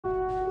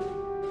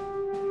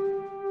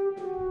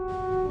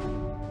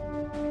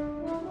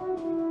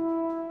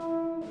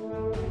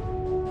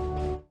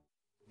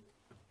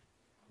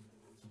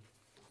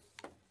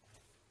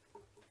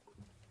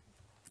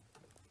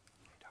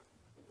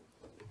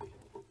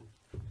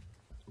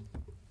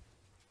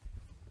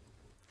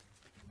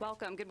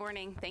Welcome. Good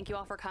morning. Thank you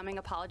all for coming.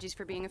 Apologies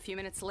for being a few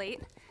minutes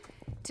late.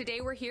 Today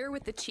we're here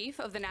with the Chief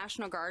of the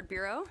National Guard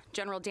Bureau,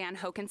 General Dan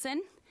Hokanson,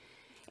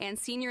 and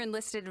Senior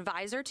Enlisted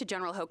Advisor to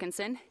General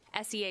Hokanson,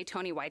 SEA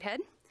Tony Whitehead,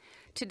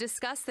 to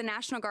discuss the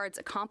National Guard's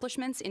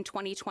accomplishments in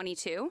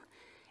 2022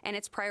 and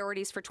its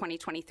priorities for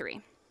 2023.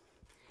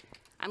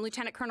 I'm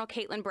Lieutenant Colonel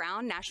Caitlin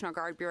Brown, National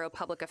Guard Bureau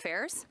Public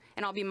Affairs,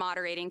 and I'll be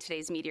moderating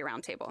today's media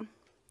roundtable.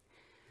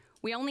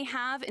 We only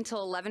have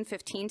until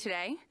 11:15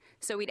 today,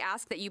 so we'd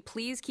ask that you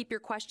please keep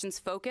your questions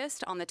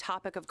focused on the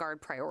topic of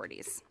Guard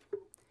priorities.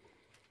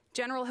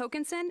 General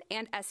Hokanson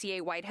and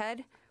SEA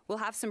Whitehead will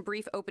have some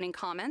brief opening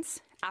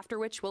comments, after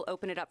which we'll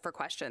open it up for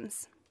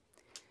questions.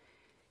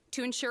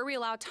 To ensure we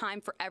allow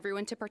time for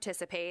everyone to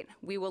participate,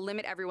 we will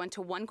limit everyone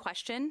to one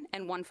question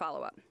and one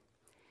follow-up.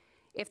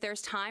 If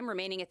there's time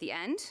remaining at the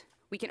end,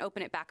 we can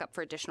open it back up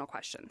for additional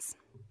questions.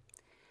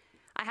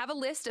 I have a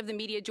list of the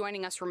media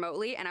joining us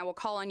remotely, and I will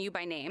call on you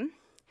by name.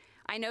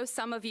 I know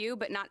some of you,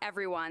 but not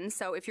everyone,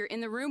 so if you're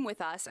in the room with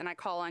us and I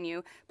call on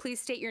you, please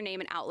state your name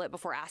and outlet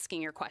before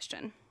asking your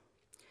question.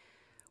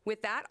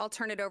 With that, I'll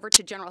turn it over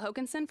to General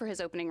Hokanson for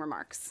his opening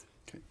remarks.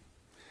 Okay.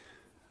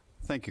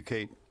 Thank you,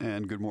 Kate,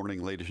 and good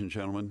morning, ladies and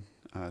gentlemen.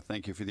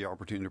 Thank you for the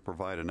opportunity to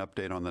provide an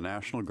update on the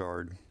National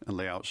Guard and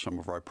lay out some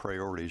of our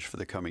priorities for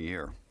the coming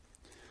year.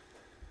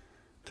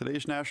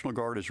 Today's National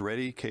Guard is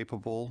ready,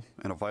 capable,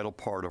 and a vital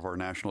part of our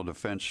national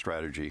defense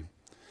strategy.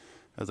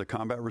 As a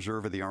combat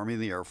reserve of the Army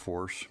and the Air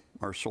Force,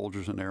 our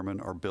soldiers and airmen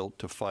are built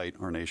to fight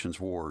our nation's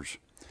wars.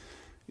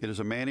 It is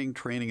a manning,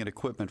 training, and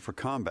equipment for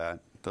combat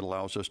that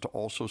allows us to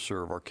also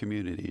serve our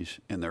communities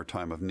in their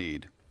time of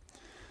need.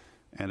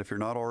 And if you're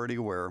not already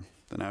aware,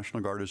 the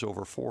National Guard is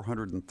over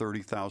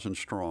 430,000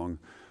 strong,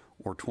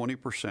 or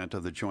 20%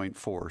 of the joint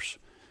force,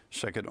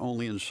 second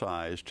only in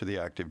size to the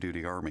active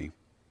duty Army.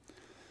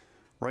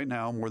 Right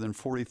now, more than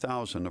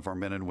 40,000 of our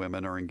men and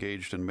women are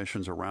engaged in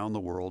missions around the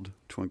world,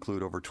 to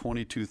include over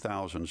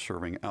 22,000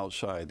 serving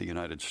outside the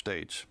United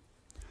States.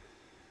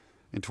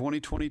 In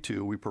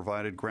 2022, we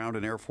provided ground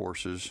and air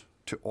forces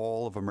to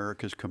all of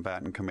America's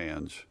combatant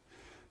commands.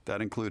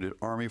 That included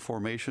Army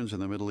formations in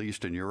the Middle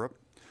East and Europe,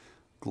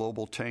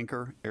 global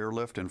tanker,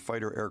 airlift, and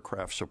fighter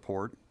aircraft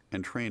support,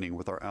 and training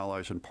with our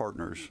allies and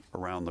partners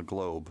around the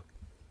globe.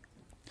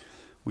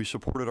 We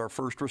supported our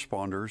first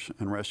responders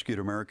and rescued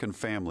American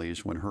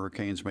families when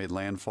hurricanes made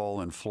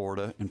landfall in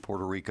Florida and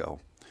Puerto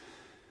Rico,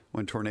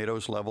 when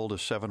tornadoes leveled a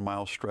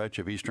 7-mile stretch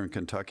of eastern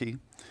Kentucky,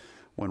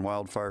 when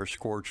wildfires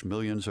scorched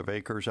millions of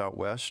acres out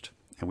west,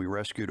 and we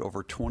rescued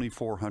over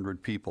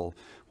 2,400 people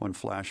when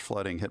flash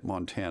flooding hit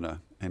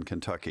Montana and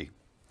Kentucky.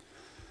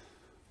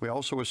 We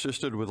also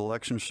assisted with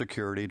election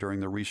security during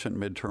the recent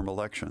midterm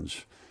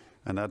elections,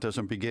 and that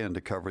doesn't begin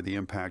to cover the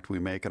impact we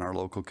make in our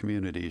local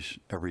communities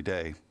every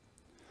day.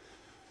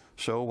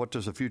 So what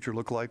does the future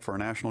look like for our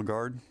National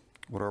Guard?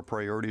 What are our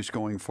priorities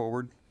going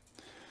forward?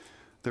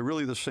 They're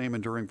really the same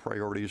enduring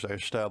priorities I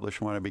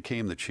established when I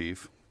became the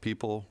chief: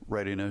 people,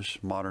 readiness,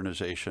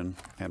 modernization,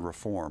 and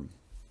reform.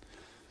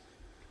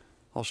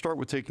 I'll start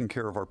with taking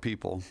care of our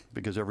people,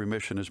 because every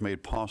mission is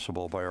made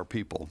possible by our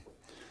people.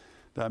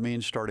 That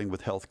means starting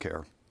with health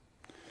care.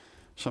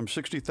 Some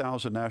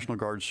 60,000 National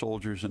Guard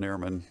soldiers and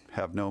airmen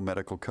have no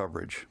medical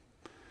coverage.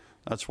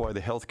 That's why the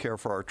Health Care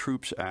for Our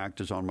Troops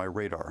Act is on my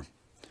radar.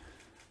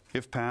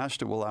 If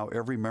passed, it will allow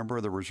every member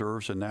of the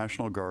Reserves and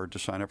National Guard to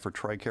sign up for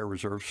TRICARE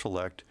Reserve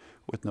Select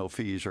with no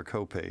fees or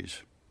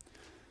copays.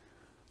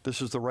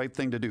 This is the right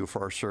thing to do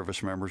for our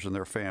service members and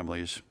their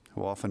families,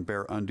 who often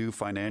bear undue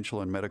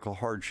financial and medical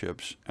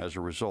hardships as a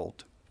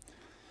result.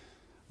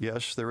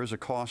 Yes, there is a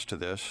cost to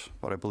this,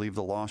 but I believe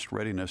the lost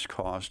readiness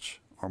costs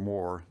are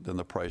more than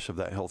the price of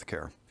that health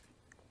care.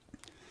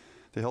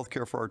 The Health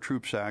Care for Our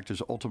Troops Act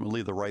is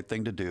ultimately the right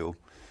thing to do,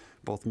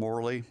 both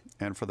morally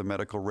and for the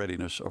medical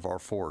readiness of our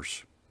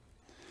force.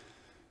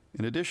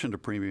 In addition to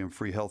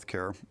premium-free health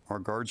care, our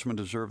Guardsmen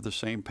deserve the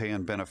same pay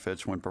and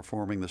benefits when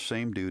performing the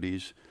same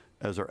duties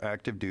as their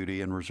active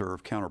duty and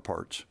reserve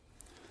counterparts.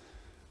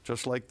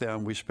 Just like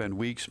them, we spend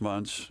weeks,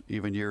 months,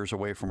 even years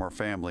away from our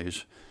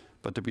families,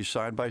 but to be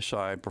side by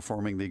side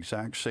performing the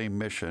exact same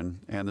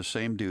mission and the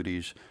same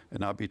duties and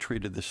not be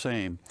treated the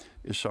same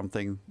is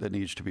something that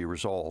needs to be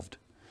resolved.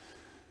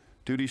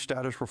 Duty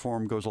status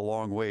reform goes a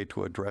long way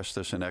to address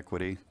this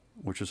inequity,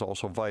 which is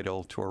also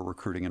vital to our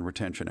recruiting and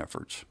retention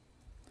efforts.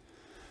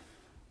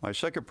 My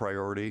second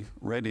priority,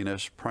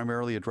 readiness,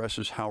 primarily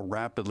addresses how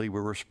rapidly we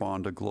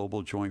respond to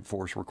global joint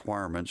force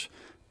requirements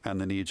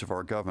and the needs of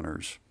our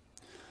governors.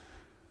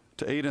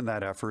 To aid in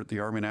that effort, the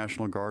Army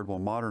National Guard will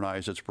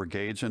modernize its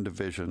brigades and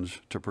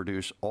divisions to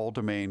produce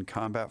all-domain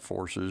combat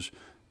forces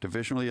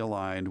divisionally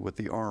aligned with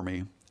the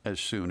Army as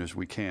soon as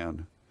we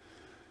can.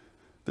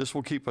 This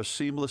will keep us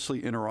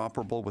seamlessly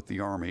interoperable with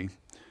the Army,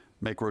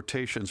 make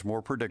rotations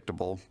more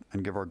predictable,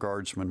 and give our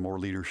Guardsmen more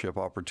leadership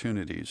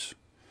opportunities.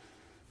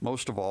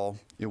 Most of all,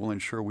 it will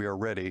ensure we are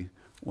ready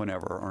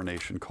whenever our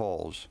nation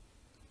calls.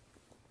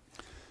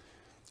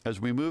 As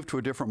we move to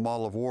a different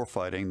model of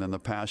warfighting than the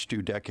past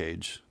 2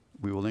 decades,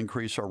 we will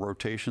increase our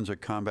rotations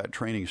at combat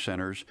training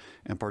centers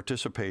and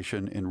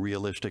participation in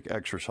realistic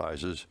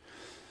exercises,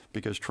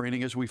 because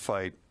training as we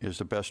fight is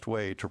the best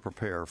way to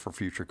prepare for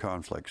future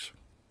conflicts.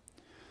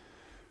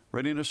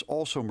 Readiness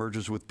also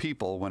merges with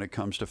people when it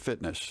comes to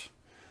fitness.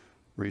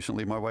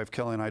 Recently, my wife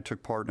Kelly and I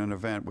took part in an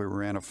event where we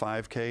ran a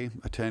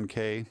 5K, a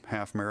 10K,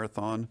 half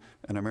marathon,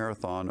 and a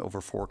marathon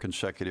over 4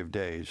 consecutive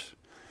days.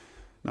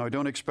 Now, I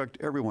don't expect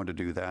everyone to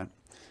do that,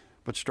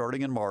 but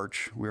starting in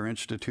March, we are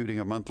instituting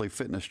a monthly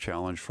fitness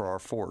challenge for our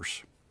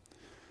force.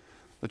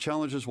 The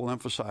challenges will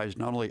emphasize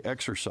not only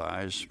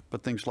exercise,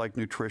 but things like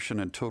nutrition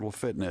and total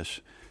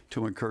fitness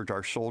to encourage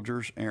our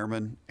soldiers,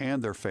 airmen,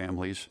 and their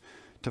families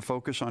to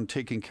focus on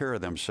taking care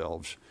of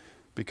themselves,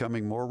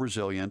 becoming more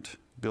resilient,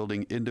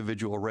 building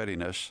individual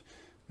readiness,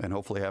 and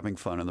hopefully having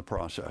fun in the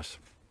process.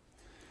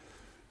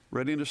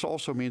 Readiness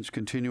also means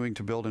continuing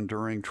to build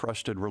enduring,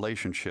 trusted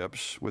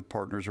relationships with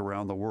partners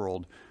around the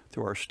world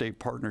through our State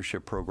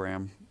Partnership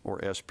Program, or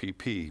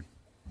SPP.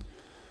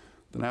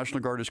 The National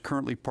Guard is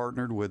currently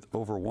partnered with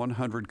over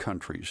 100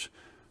 countries,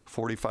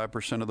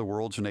 45% of the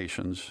world's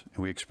nations,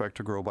 and we expect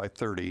to grow by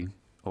 30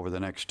 over the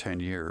next 10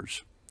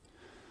 years.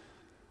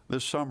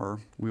 This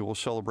summer, we will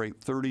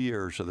celebrate 30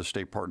 years of the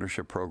State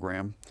Partnership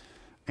Program,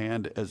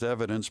 and as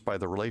evidenced by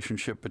the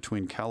relationship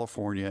between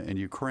California and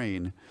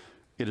Ukraine,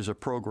 it is a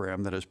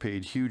program that has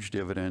paid huge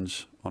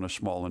dividends on a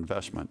small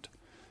investment.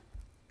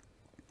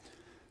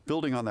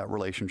 Building on that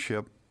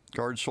relationship,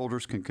 Guard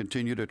soldiers can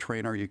continue to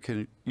train our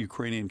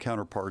Ukrainian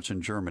counterparts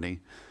in Germany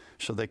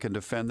so they can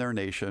defend their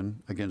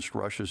nation against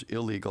Russia's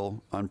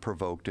illegal,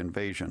 unprovoked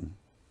invasion.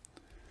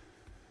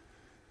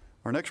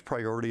 Our next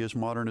priority is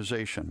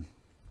modernization.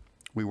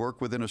 We work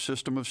within a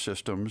system of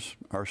systems,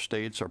 our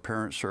states, our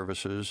parent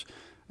services,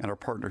 and our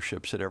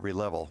partnerships at every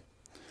level.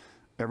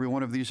 Every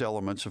one of these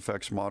elements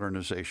affects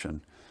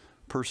modernization: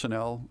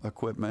 personnel,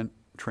 equipment,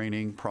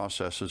 training,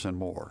 processes, and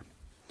more.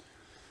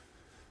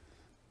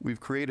 We've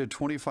created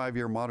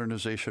 25-year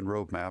modernization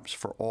roadmaps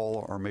for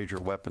all our major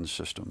weapons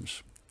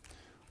systems.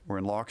 We're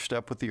in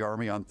lockstep with the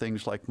Army on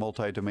things like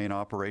multi-domain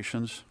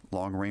operations,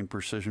 long-range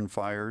precision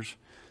fires,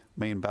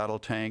 main battle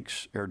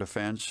tanks, air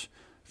defense,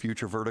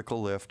 future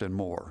vertical lift, and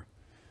more.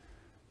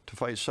 To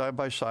fight side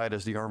by side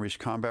as the Army's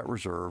combat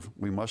reserve,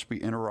 we must be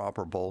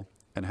interoperable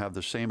and have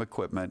the same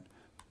equipment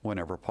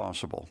whenever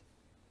possible.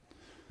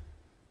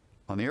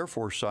 On the Air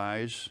Force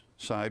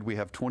side, we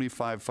have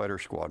 25 fighter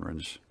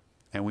squadrons,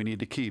 and we need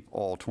to keep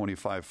all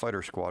 25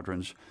 fighter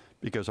squadrons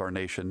because our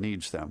nation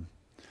needs them.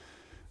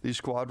 These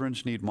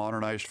squadrons need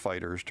modernized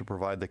fighters to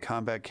provide the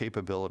combat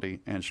capability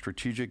and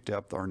strategic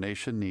depth our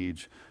nation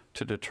needs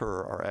to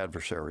deter our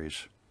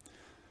adversaries.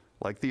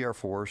 Like the Air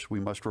Force, we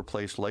must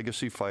replace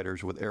legacy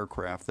fighters with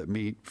aircraft that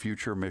meet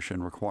future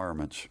mission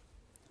requirements.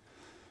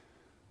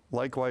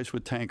 Likewise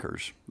with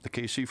tankers, the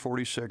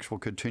KC-46 will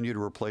continue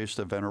to replace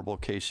the venerable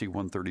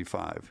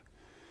KC-135.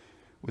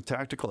 With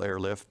tactical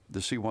airlift,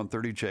 the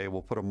C-130J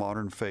will put a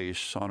modern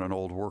face on an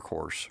old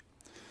workhorse.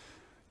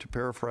 To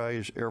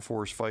paraphrase Air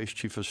Force Vice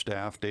Chief of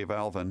Staff Dave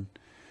Alvin,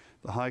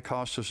 the high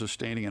cost of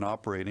sustaining and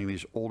operating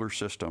these older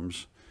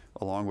systems,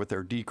 along with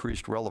their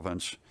decreased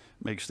relevance,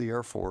 makes the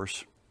Air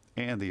Force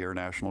and the Air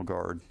National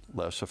Guard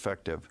less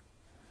effective.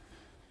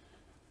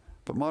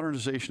 But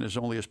modernization is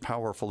only as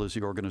powerful as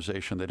the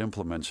organization that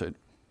implements it.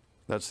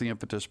 That's the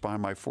impetus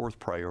behind my fourth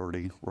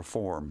priority,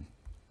 reform.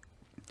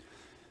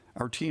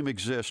 Our team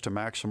exists to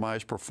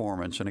maximize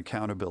performance and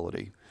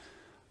accountability,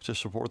 to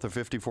support the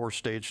 54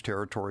 states,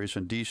 territories,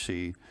 and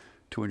D.C.,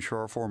 to ensure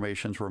our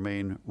formations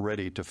remain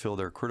ready to fill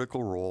their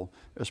critical role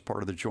as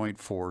part of the joint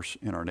force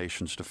in our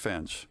nation's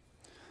defense.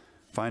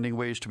 Finding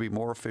ways to be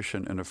more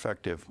efficient and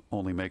effective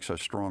only makes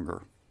us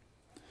stronger.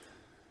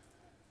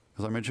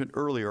 As I mentioned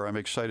earlier, I'm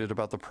excited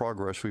about the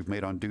progress we've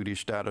made on duty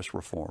status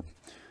reform.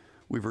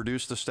 We've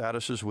reduced the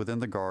statuses within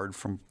the Guard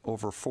from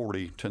over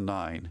 40 to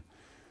 9.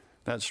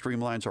 That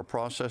streamlines our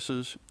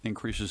processes,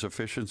 increases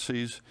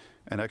efficiencies,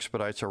 and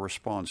expedites our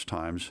response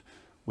times,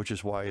 which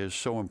is why it is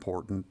so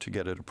important to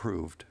get it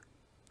approved.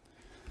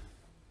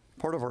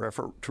 Part of our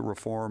effort to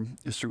reform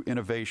is through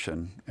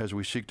innovation as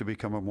we seek to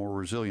become a more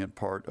resilient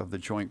part of the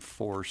joint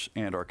force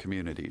and our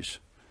communities.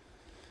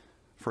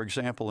 For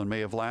example, in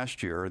May of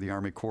last year, the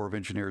Army Corps of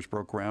Engineers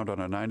broke ground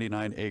on a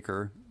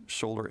 99-acre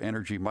solar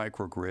energy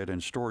microgrid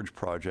and storage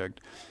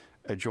project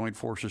at Joint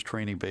Forces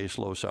Training Base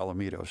Los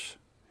Alamitos.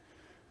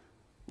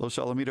 Los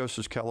Alamitos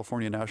is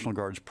California National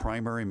Guard's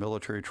primary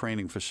military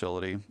training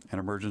facility and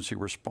emergency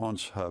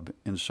response hub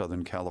in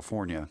Southern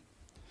California.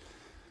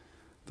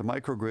 The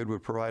microgrid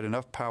would provide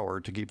enough power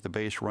to keep the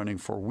base running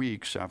for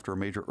weeks after a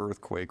major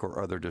earthquake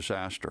or other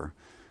disaster,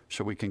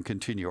 so we can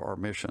continue our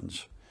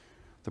missions.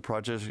 The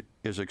project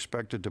is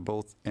expected to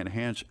both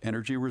enhance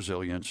energy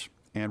resilience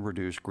and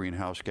reduce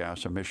greenhouse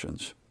gas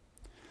emissions.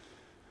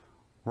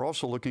 We're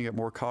also looking at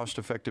more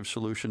cost-effective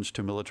solutions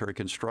to military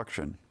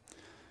construction.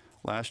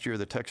 Last year,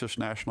 the Texas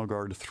National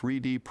Guard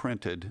 3D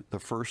printed the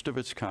first of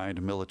its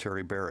kind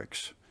military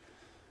barracks.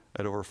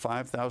 At over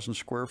 5,000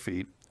 square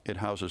feet, it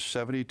houses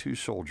 72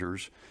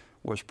 soldiers,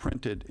 was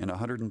printed in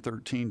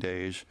 113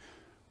 days,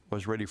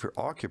 was ready for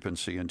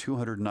occupancy in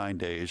 209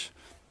 days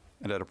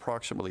and at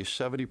approximately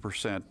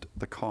 70%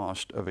 the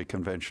cost of a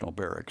conventional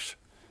barracks.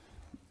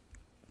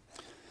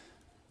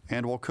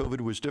 And while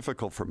COVID was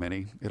difficult for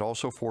many, it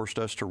also forced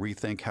us to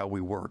rethink how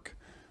we work.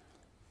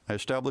 I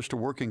established a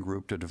working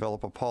group to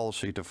develop a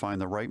policy to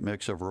find the right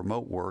mix of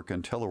remote work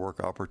and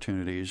telework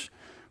opportunities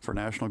for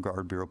National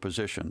Guard Bureau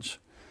positions.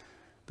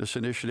 This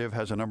initiative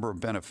has a number of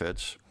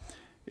benefits.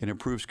 It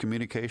improves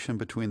communication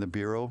between the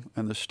Bureau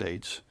and the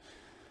states.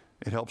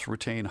 It helps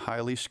retain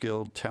highly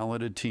skilled,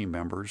 talented team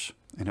members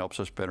and helps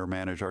us better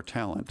manage our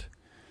talent.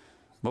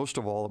 Most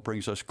of all, it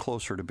brings us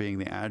closer to being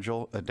the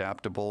agile,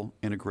 adaptable,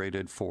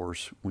 integrated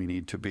force we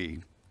need to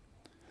be.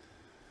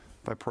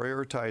 By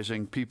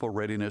prioritizing people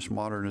readiness,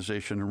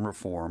 modernization, and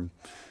reform,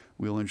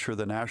 we will ensure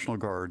the National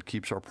Guard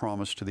keeps our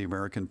promise to the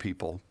American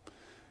people,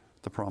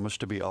 the promise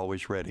to be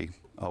always ready,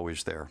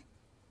 always there.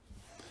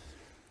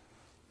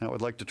 Now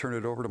I'd like to turn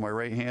it over to my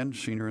right hand,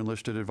 Senior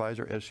Enlisted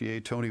Advisor,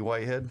 SEA Tony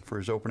Whitehead, for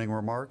his opening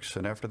remarks,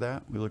 and after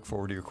that, we look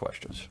forward to your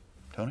questions.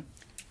 Tony?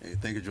 Hey,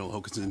 thank you, General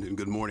Hokanson, and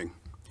good morning.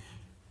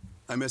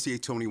 I'm SEA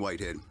Tony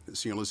Whitehead, the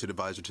Senior Enlisted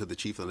Advisor to the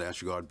Chief of the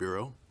National Guard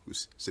Bureau,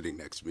 who's sitting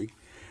next to me.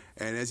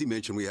 And as he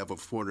mentioned, we have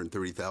over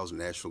 430,000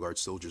 National Guard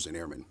soldiers and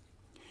airmen.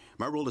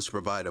 My role is to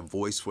provide a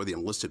voice for the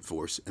enlisted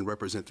force and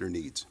represent their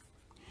needs.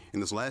 In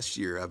this last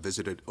year, I've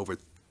visited over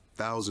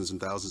thousands and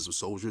thousands of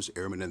soldiers,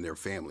 airmen, and their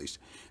families,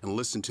 and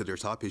listened to their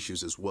top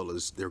issues as well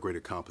as their great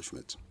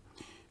accomplishments.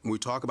 When we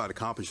talk about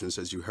accomplishments,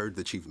 as you heard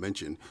the Chief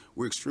mention,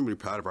 we're extremely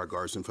proud of our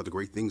Guardsmen for the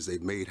great things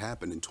they've made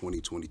happen in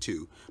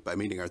 2022 by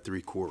meeting our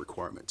 3 core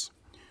requirements: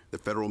 the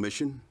federal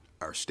mission,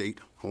 our state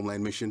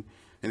homeland mission,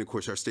 and of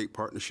course our state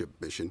partnership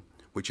mission,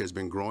 which has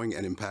been growing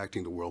and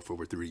impacting the world for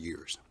over 3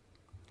 years.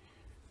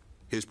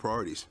 His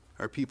priorities,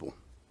 our people.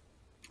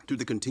 Through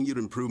the continued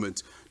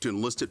improvements to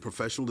enlisted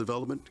professional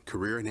development,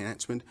 career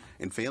enhancement,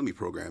 and family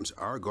programs,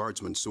 our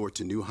Guardsmen soared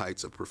to new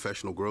heights of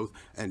professional growth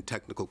and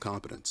technical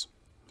competence.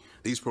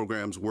 These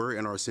programs were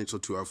and are essential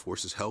to our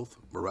force's health,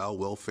 morale,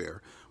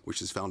 welfare,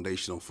 which is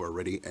foundational for a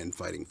ready and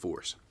fighting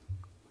force.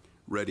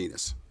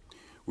 Readiness.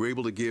 We're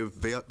able to give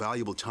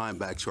valuable time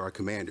back to our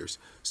commanders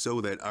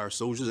so that our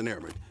soldiers and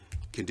airmen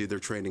can do their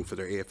training for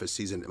their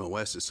AFSCs and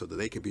MOSs so that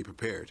they can be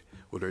prepared,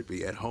 whether it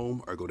be at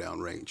home or go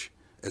downrange,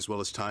 as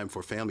well as time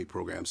for family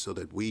programs so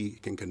that we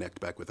can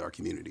connect back with our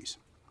communities.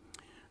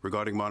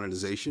 Regarding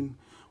modernization,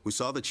 we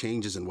saw the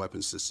changes in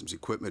weapon systems,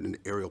 equipment, and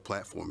aerial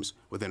platforms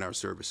within our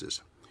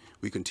services.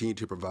 We continue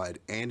to provide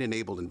and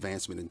enable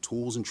advancement in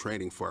tools and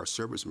training for our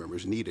service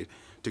members needed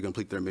to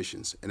complete their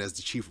missions, and as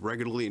the Chief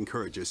regularly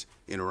encourages,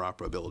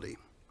 interoperability.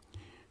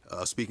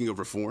 Speaking of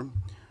reform,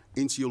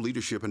 NCO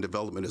leadership and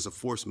development is a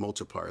force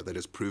multiplier that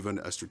has proven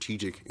a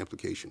strategic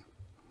implication.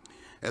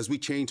 As we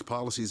changed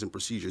policies and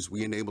procedures,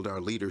 we enabled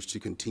our leaders to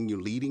continue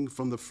leading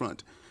from the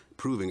front,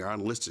 proving our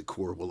enlisted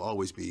corps will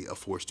always be a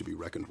force to be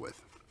reckoned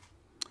with.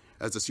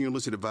 As a Senior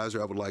Enlisted Advisor,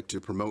 I would like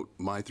to promote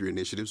my 3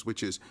 initiatives,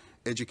 which is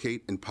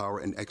educate, empower,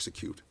 and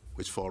execute,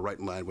 which fall right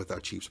in line with our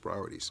Chief's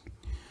priorities.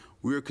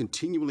 We are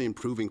continually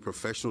improving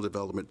professional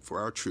development for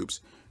our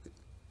troops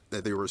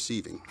that they are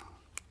receiving.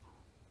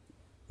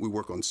 We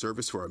work on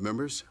service for our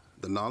members,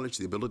 the knowledge,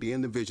 the ability,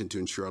 and the vision to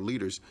ensure our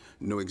leaders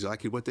know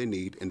exactly what they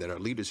need and that our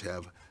leaders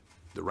have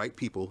the right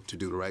people to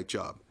do the right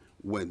job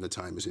when the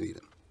time is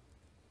needed.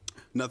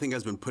 Nothing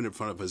has been put in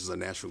front of us as a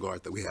National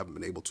Guard that we haven't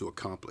been able to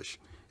accomplish,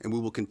 and we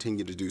will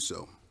continue to do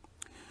so.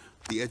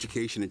 The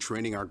education and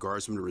training our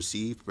Guardsmen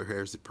receive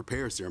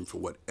prepares them for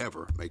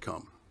whatever may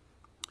come.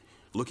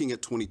 Looking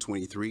at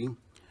 2023,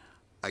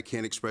 I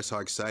can't express how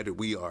excited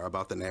we are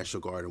about the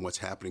National Guard and what's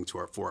happening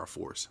for our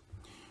force.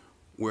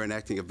 We're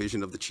enacting a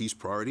vision of the Chief's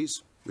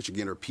priorities, which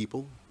again are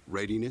people,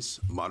 readiness,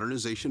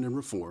 modernization, and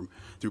reform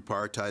through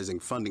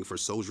prioritizing funding for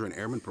soldier and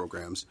airman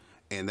programs,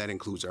 and that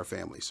includes our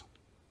families.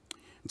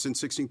 And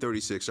since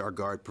 1636, our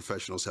Guard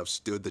professionals have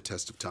stood the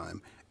test of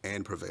time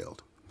and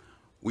prevailed.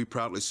 We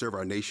proudly serve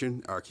our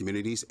nation, our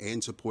communities,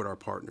 and support our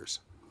partners.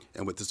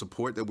 And with the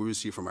support that we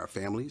receive from our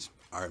families,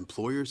 our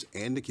employers,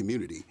 and the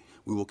community,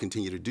 we will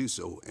continue to do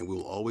so, and we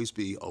will always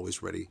be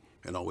always ready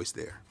and always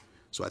there.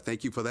 So I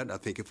thank you for that. I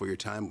thank you for your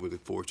time. We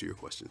look forward to your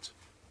questions.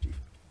 Chief.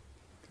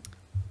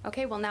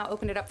 Okay, we'll now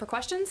open it up for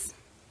questions.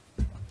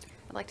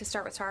 I'd like to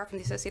start with Tara from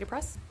the Associated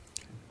Press.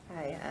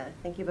 Hi,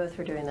 thank you both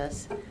for doing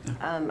this.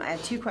 I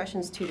have 2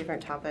 questions, 2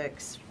 different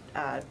topics.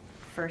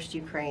 First,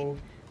 Ukraine.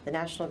 The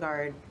National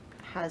Guard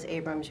has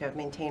Abrams, you have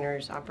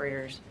maintainers,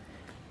 operators.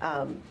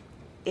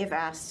 If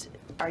asked,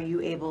 are you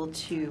able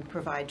to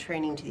provide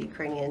training to the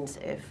Ukrainians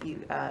if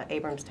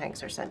Abrams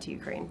tanks are sent to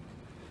Ukraine?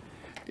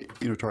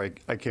 You know, Tara,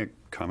 I can't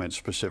comment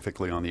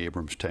specifically on the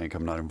Abrams tank.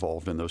 I'm not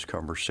involved in those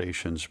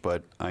conversations,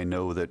 but I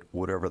know that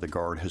whatever the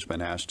Guard has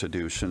been asked to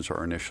do since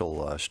our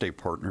initial state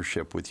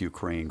partnership with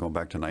Ukraine, going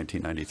back to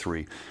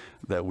 1993,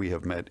 that we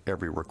have met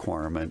every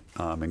requirement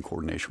in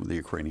coordination with the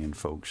Ukrainian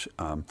folks.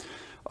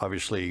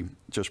 Obviously,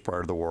 just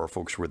prior to the war, our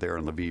folks were there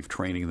in Lviv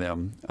training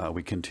them.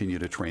 We continue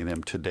to train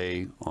them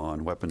today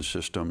on weapon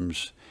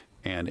systems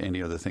and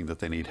any other thing that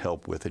they need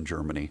help with in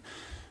Germany.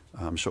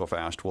 So if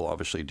asked, we'll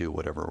obviously do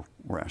whatever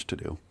we're asked to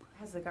do.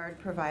 Has Has the Guard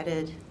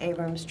provided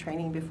Abrams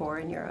training before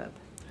in Europe?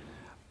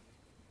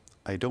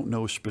 I don't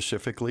know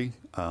specifically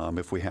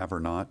if we have or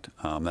not.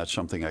 That's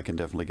something I can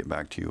definitely get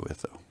back to you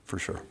with, though, for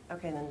sure.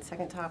 Okay, and then the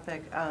second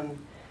topic.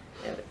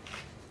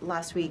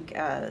 Last week,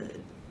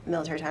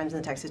 Military Times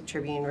and the Texas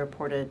Tribune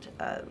reported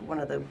one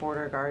of the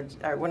border guards,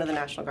 or one of the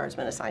National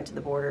Guardsmen assigned to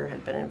the border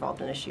had been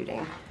involved in a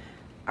shooting.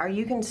 Are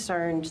you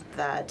concerned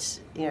that,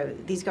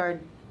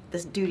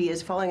 this duty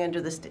is falling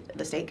under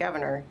the state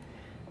governor,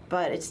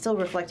 but it's still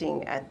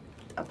reflecting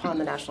upon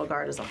the National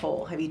Guard as a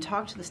whole? Have you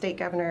talked to the state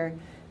governor?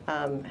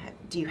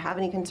 Do you have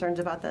any concerns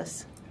about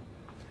this?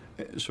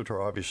 So,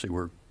 Tara, obviously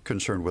we're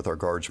concerned with our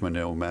guardsmen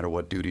no matter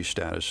what duty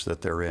status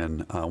that they're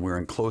in. We're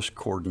in close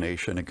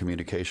coordination and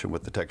communication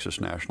with the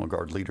Texas National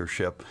Guard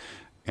leadership,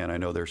 and I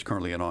know there's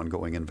currently an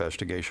ongoing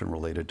investigation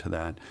related to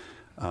that.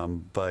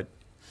 But,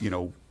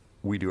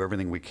 we do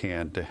everything we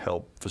can to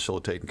help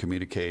facilitate and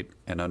communicate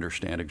and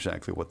understand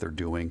exactly what they're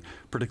doing,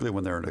 particularly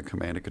when they're under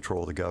command and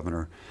control of the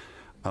governor.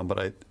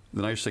 But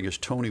the nice thing is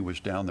Tony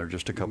was down there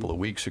just a couple of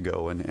weeks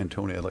ago, and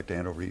Tony, I'd like to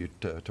hand over to you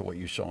to what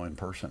you saw in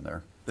person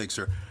there. Thanks,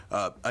 sir.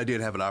 I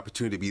did have an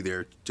opportunity to be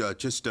there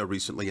just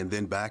recently, and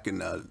then back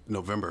in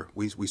November,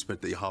 we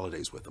spent the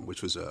holidays with them,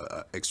 which was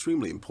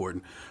extremely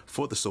important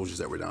for the soldiers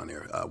that were down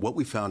there. What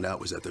we found out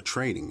was that the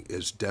training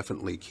is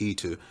definitely key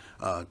to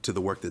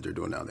the work that they're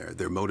doing down there.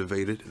 They're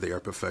motivated, they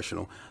are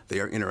professional, they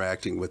are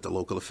interacting with the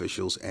local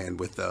officials and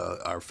with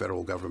our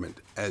federal government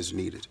as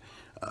needed.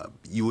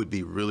 You would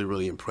be really,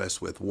 really impressed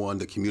with, one,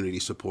 the community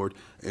support,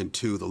 and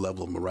two, the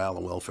level of morale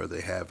and welfare they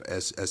have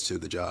as to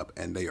the job,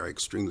 and they are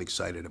extremely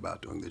excited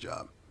about doing the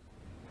job.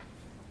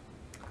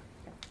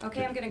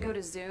 Okay, I'm going to go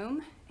to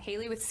Zoom.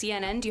 Haley with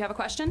CNN, do you have a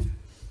question?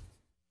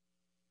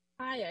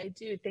 Hi, I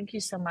do. Thank you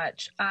so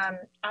much.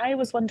 I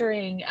was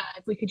wondering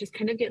if we could just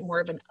kind of get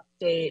more of an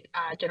update.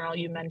 General,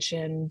 you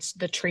mentioned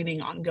the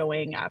training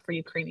ongoing for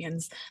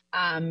Ukrainians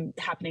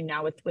happening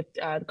now with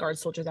Guard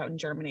soldiers out in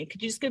Germany.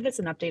 Could you just give us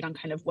an update on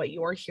kind of what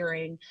you're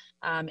hearing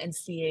and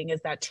seeing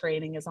as that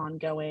training is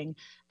ongoing?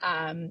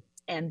 And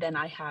then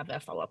I have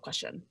a follow-up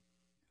question.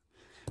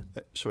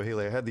 So,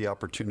 Haley, I had the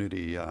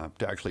opportunity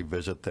to actually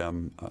visit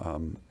them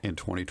in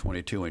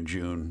 2022 in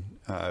June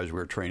as we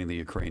were training the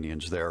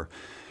Ukrainians there.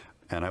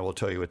 And I will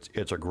tell you,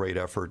 it's a great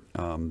effort.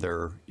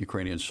 Their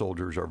Ukrainian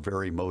soldiers are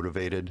very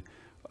motivated.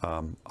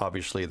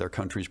 Obviously, their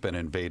country's been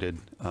invaded,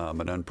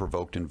 an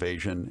unprovoked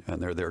invasion, and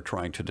they're there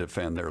trying to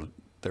defend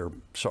their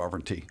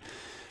sovereignty.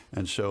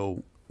 And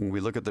so when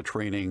we look at the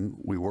training,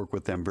 we work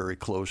with them very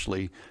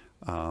closely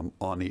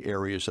on the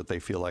areas that they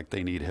feel like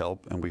they need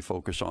help, and we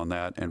focus on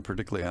that, and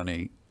particularly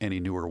on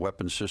any newer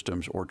weapon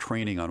systems or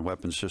training on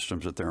weapon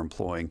systems that they're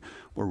employing.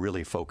 We're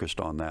really focused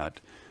on that.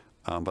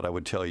 But I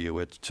would tell you,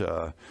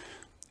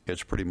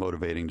 it's pretty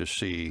motivating to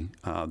see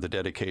the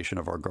dedication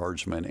of our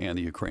guardsmen and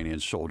the Ukrainian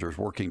soldiers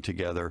working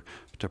together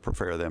to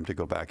prepare them to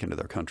go back into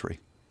their country.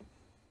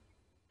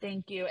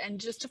 Thank you. And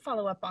just to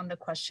follow up on the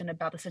question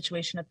about the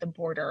situation at the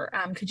border,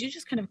 could you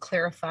just kind of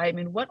clarify, I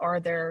mean, what are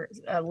their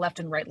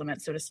left and right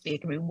limits, so to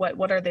speak? I mean,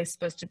 what are they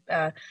supposed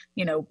to,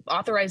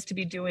 authorized to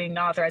be doing,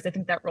 not authorized? I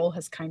think that role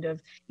has kind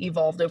of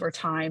evolved over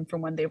time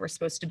from when they were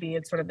supposed to be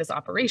in sort of this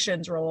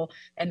operations role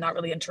and not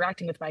really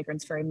interacting with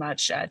migrants very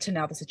much to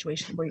now the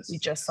situation we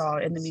just saw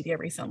in the media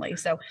recently.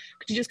 So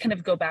could you just kind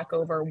of go back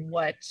over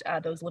what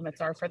those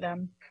limits are for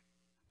them?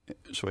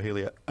 So,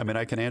 Haley, I mean,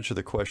 I can answer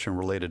the question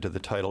related to the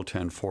Title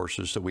 10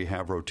 forces that we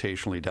have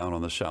rotationally down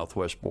on the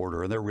southwest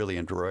border, and they're really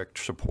in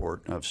direct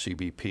support of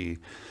CBP.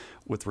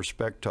 With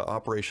respect to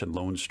Operation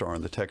Lone Star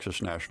and the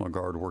Texas National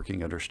Guard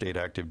working under state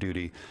active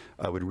duty,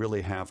 I would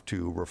really have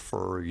to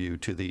refer you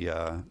to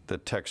the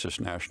Texas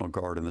National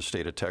Guard in the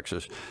state of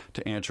Texas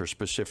to answer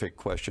specific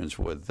questions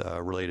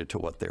related to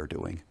what they're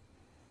doing.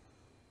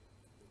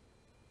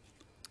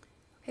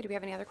 Okay, do we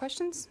have any other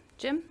questions?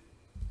 Jim?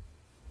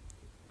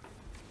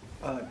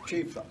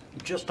 Chief,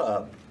 just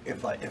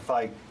if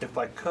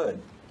I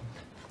could,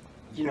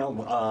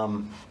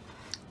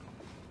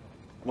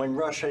 when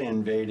Russia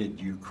invaded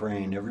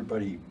Ukraine,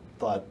 everybody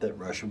thought that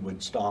Russia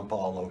would stomp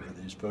all over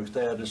these folks.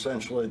 They had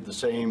essentially the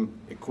same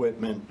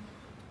equipment.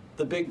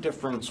 The big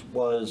difference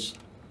was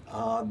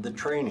the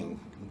training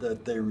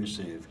that they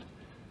received,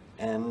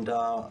 and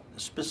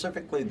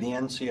specifically the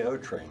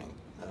NCO training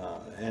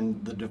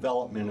and the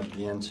development of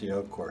the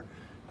NCO Corps.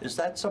 Is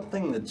that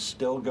something that's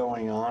still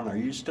going on? Are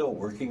you still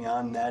working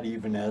on that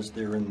even as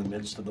they're in the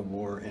midst of the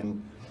war?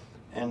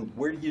 And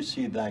where do you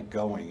see that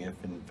going if,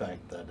 in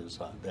fact, that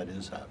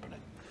is happening?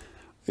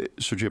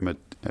 So, Jim,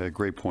 a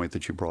great point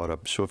that you brought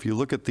up. So if you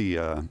look at the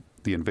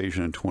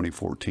invasion in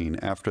 2014,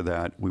 after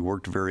that, we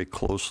worked very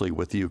closely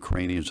with the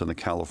Ukrainians and the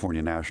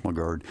California National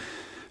Guard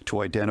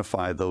to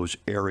identify those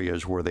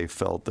areas where they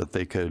felt that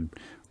they could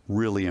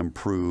really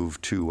improve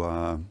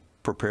to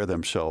prepare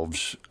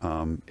themselves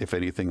if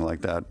anything like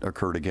that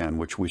occurred again,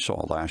 which we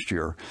saw last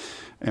year.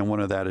 And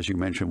one of that, as you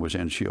mentioned, was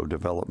NCO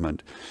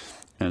development.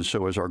 And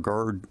so as our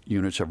Guard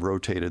units have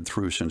rotated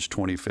through since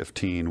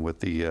 2015 with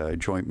the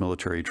Joint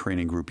Military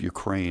Training Group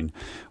Ukraine,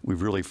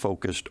 we've really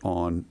focused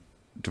on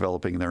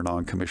developing their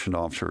non-commissioned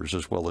officers,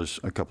 as well as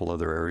a couple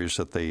other areas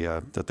that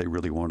they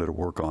really wanted to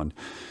work on.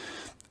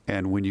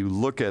 And when you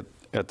look at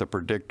the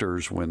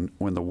predictors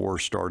when the war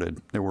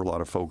started, there were a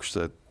lot of folks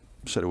that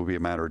said it would be a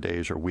matter of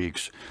days or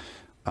weeks.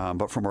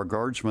 But from our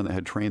guardsmen that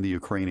had trained the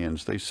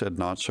Ukrainians, they said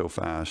not so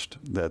fast,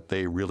 that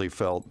they really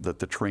felt that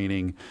the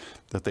training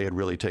that they had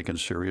really taken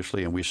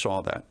seriously, and we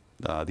saw that,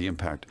 the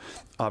impact.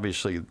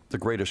 Obviously, the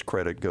greatest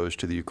credit goes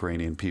to the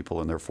Ukrainian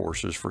people and their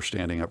forces for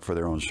standing up for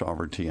their own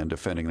sovereignty and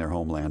defending their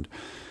homeland.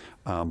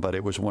 But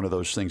it was one of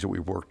those things that we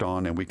worked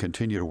on and we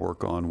continue to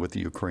work on with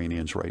the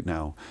Ukrainians right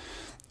now.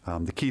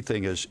 The key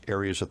thing is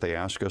areas that they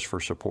ask us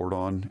for support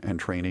on and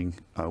training.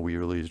 We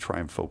really try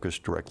and focus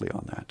directly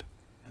on that.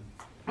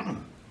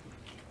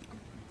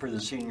 For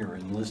the senior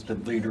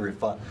enlisted leader,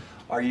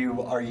 are you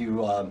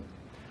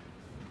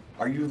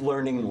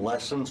learning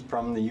lessons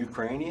from the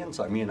Ukrainians?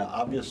 I mean,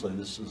 obviously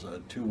this is a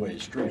two-way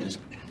street.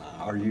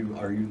 Are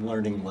you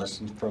learning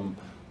lessons from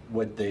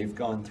what they've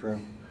gone through?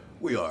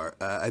 We are.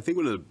 I think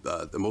one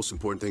of the most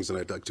important things, and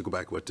I'd like to go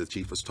back to what the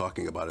chief was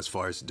talking about as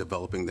far as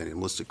developing the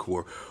enlisted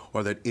corps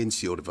or that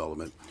NCO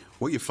development.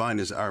 What you find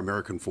is our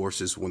American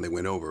forces, when they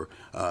went over,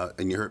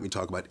 and you heard me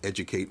talk about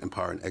educate,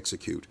 empower, and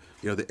execute,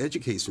 the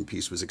education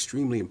piece was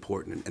extremely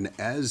important. And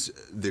as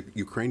the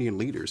Ukrainian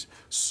leaders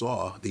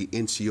saw the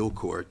NCO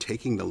corps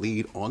taking the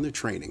lead on the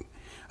training,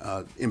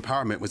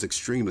 empowerment was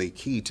extremely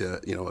key to,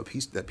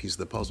 that piece of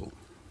the puzzle.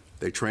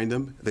 They trained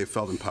them, they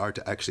felt empowered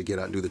to actually get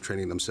out and do the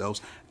training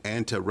themselves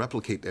and to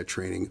replicate that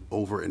training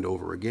over and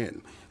over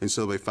again. And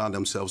so they found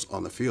themselves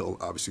on the field.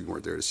 Obviously, we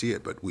weren't there to see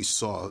it, but we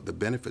saw the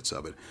benefits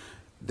of it.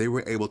 They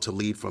were able to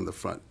lead from the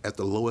front. At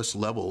the lowest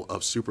level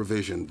of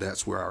supervision,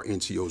 that's where our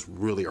NCOs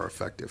really are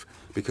effective,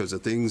 because the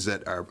things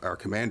that our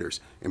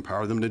commanders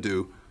empower them to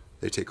do,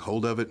 they take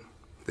hold of it,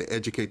 they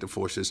educate the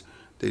forces,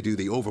 they do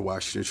the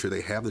overwatch to ensure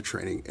they have the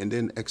training, and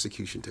then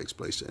execution takes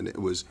place. And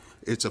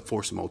it's a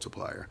force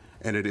multiplier,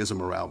 and it is a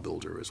morale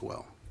builder as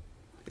well.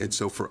 And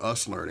so for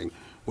us learning,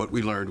 what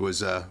we learned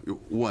was,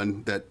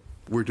 one, that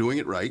we're doing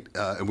it right,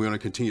 and we want to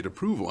continue to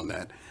improve on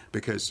that,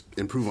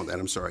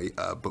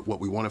 but what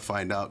we want to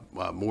find out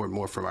more and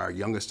more from our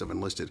youngest of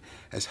enlisted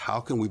is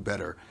how can we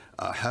better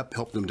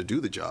help them to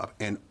do the job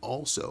and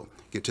also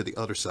get to the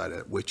other side of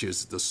it, which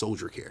is the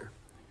soldier care.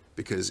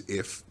 Because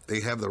if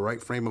they have the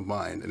right frame of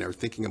mind and they're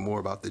thinking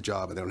more about the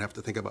job and they don't have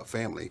to think about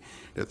family,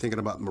 they're thinking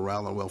about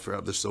morale and welfare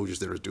of the soldiers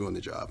that are doing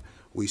the job,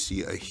 we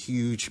see a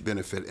huge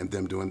benefit in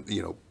them doing,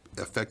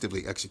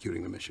 effectively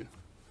executing the mission.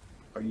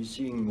 Are you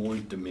seeing more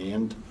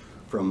demand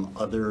from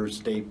other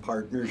state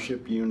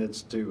partnership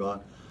units to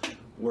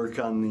work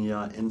on the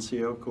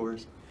NCO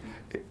course?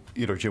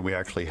 Jim, we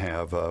actually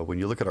have, when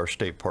you look at our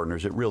state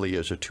partners, it really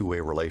is a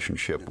two-way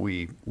relationship.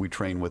 We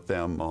train with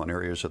them on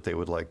areas that they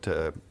would like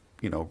to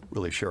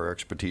really share our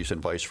expertise,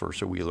 and vice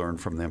versa. We learn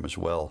from them as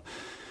well.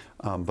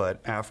 But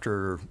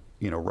after,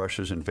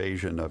 Russia's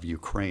invasion of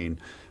Ukraine,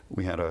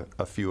 we had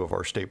a few of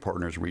our state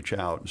partners reach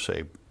out and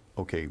say,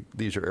 okay,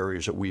 these are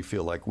areas that we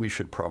feel like we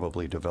should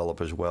probably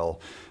develop as well.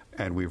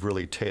 And we've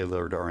really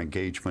tailored our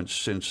engagement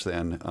since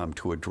then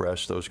to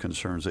address those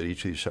concerns that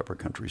each of these separate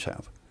countries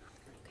have.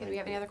 Okay, do we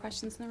have any other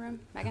questions in the room?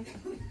 Megan?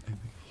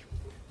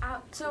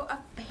 So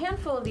a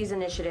handful of these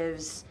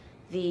initiatives,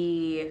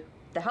 the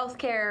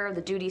healthcare, the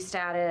duty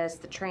status,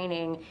 the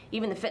training,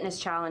 even the fitness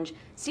challenge,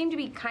 seem to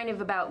be kind of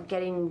about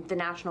getting the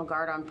National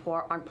Guard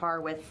on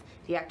par with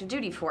the active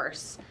duty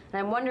force. And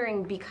I'm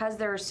wondering, because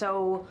there are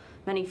so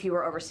many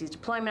fewer overseas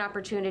deployment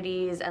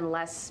opportunities and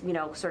less,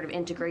 sort of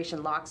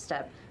integration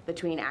lockstep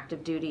between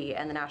active duty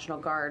and the National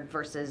Guard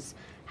versus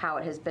how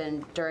it has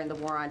been during the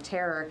War on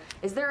Terror,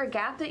 is there a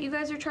gap that you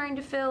guys are trying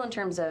to fill in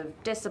terms of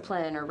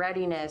discipline or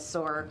readiness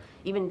or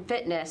even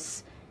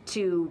fitness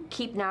to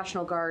keep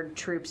National Guard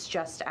troops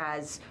just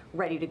as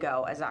ready to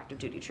go as active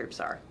duty troops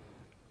are?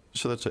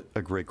 So that's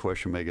a great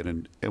question,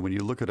 Megan. And when you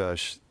look at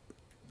us,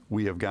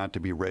 we have got to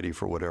be ready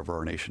for whatever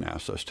our nation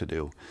asks us to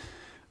do.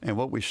 And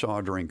what we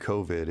saw during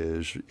COVID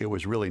is it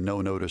was really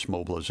no-notice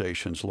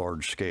mobilizations,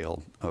 large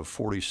scale, of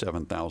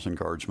 47,000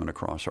 guardsmen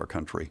across our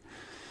country.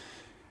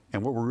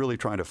 And what we're really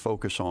trying to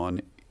focus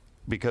on,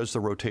 because the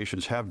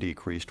rotations have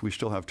decreased, we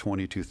still have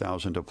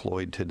 22,000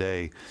 deployed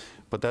today,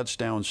 but that's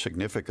down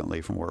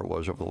significantly from where it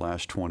was over the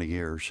last 20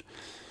 years.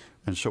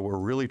 And so what we're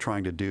really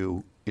trying to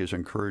do is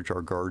encourage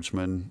our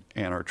guardsmen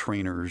and our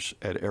trainers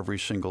at every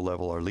single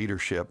level, our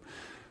leadership,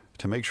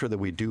 to make sure that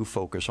we do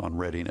focus on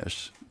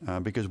readiness,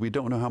 because we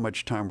don't know how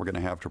much time we're going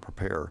to have to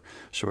prepare.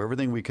 So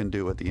everything we can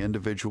do at the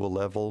individual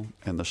level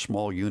and the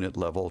small unit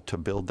level to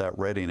build that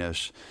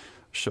readiness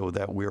so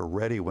that we're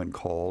ready when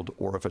called,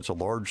 or if it's a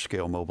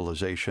large-scale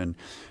mobilization,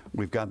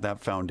 we've got that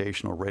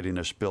foundational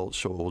readiness built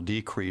so it will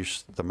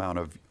decrease the amount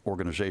of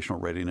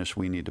organizational readiness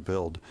we need to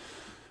build.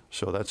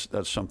 So that's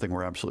something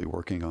we're absolutely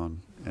working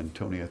on. And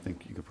Tony, I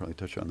think you could probably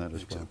touch on that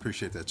as well. I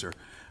appreciate that, sir.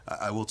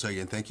 I will tell you,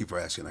 and thank you for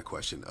asking that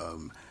question.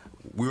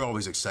 We're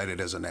always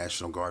excited as a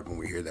National Guard when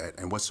we hear that.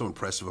 And what's so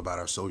impressive about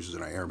our soldiers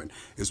and our airmen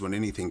is when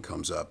anything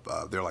comes up,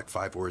 they're like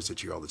 5 words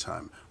that you hear all the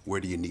time. Where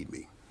do you need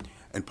me?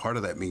 And part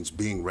of that means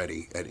being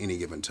ready at any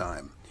given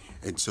time.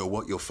 And so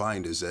what you'll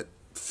find is that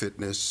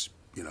fitness,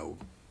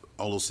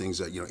 all those things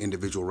that,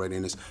 individual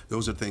readiness,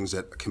 those are things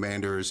that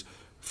commanders,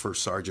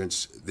 first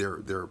sergeants,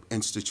 they're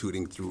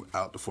instituting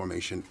throughout the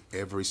formation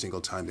every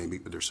single time they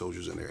meet with their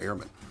soldiers and their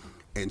airmen.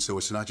 And so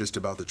it's not just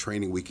about the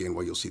training weekend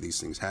where you'll see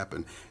these things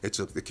happen. It's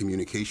the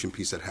communication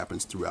piece that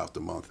happens throughout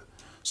the month.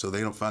 So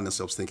they don't find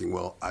themselves thinking,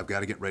 well, I've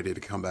got to get ready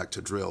to come back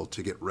to drill,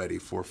 to get ready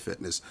for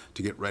fitness,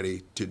 to get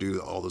ready to do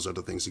all those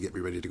other things to get me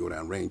ready to go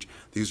down range.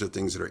 These are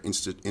things that are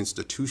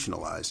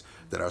institutionalized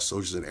that our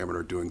soldiers and airmen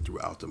are doing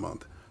throughout the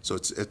month. So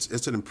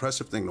it's an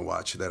impressive thing to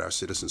watch that our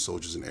citizen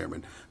soldiers and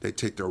airmen, they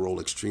take their role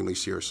extremely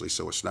seriously.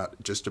 So it's not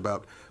just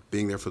about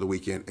being there for the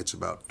weekend, it's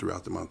about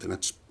throughout the month. And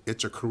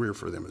it's a career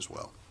for them as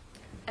well.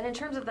 And in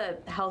terms of the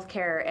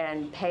healthcare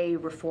and pay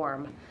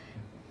reform,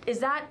 is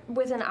that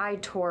with an eye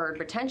toward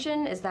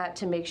retention? Is that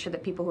to make sure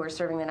that people who are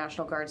serving the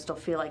National Guard still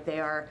feel like they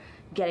are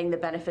getting the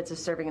benefits of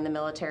serving in the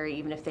military,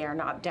 even if they are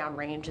not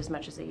downrange as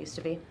much as they used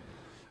to be?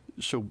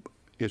 So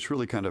it's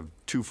really kind of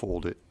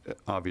twofold,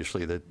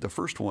 obviously. The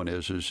first one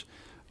is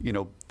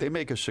they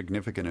make a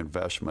significant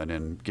investment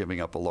in giving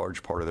up a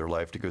large part of their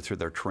life to go through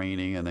their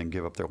training and then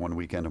give up their one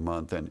weekend a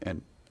month,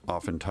 and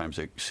oftentimes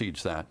it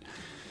exceeds that.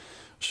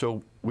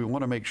 So we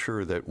want to make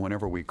sure that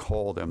whenever we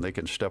call them, they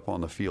can step on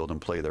the field and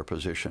play their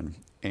position.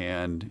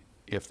 And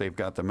if they've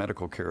got the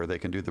medical care, they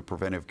can do the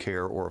preventive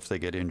care, or if they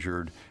get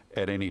injured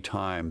at any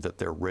time, that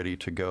they're ready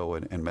to go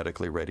and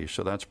medically ready.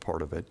 So that's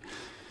part of it.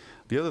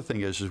 The other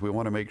thing is we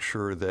want to make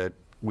sure that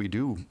we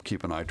do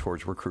keep an eye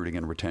towards recruiting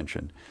and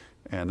retention.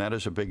 And that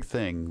is a big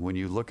thing. When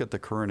you look at the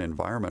current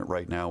environment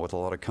right now with a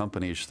lot of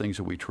companies, things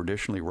that we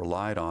traditionally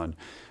relied on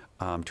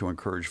to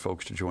encourage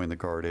folks to join the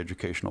Guard,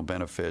 educational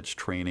benefits,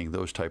 training,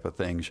 those type of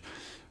things.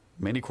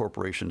 Many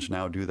corporations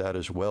now do that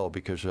as well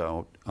because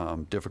of how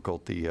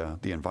difficult the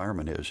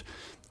environment is.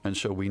 And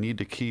so we need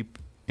to keep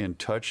in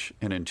touch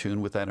and in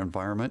tune with that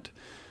environment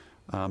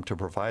to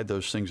provide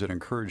those things that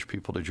encourage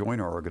people to join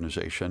our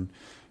organization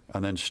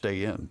and then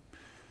stay in.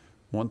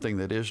 One thing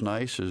that is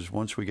nice is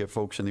once we get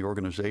folks in the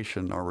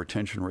organization, our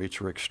retention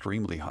rates are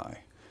extremely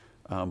high.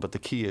 But the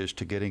key is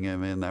to getting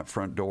them in that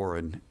front door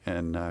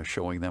and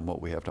showing them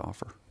what we have to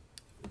offer.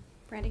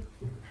 Brandy?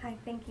 Hi,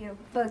 thank you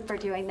both for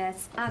doing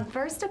this.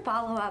 First, to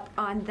follow up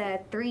on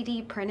the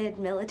 3D printed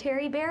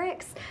military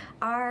barracks,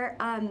 are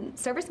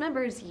service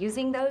members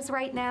using those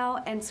right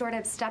now? And sort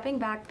of stepping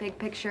back big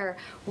picture,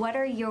 what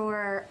are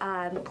your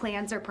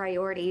plans or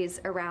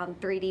priorities around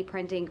 3D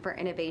printing for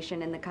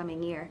innovation in the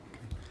coming year?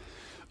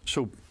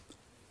 So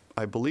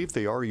I believe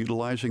they are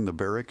utilizing the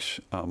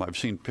barracks. I've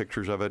seen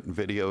pictures of it and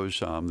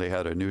videos. They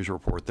had a news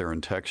report there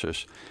in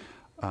Texas.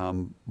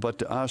 But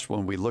to us,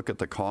 when we look at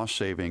the cost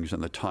savings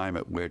and the time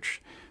at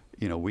which,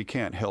 we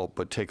can't help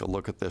but take a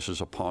look at this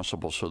as a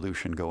possible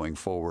solution going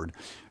forward.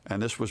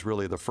 And this was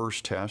really the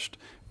first test,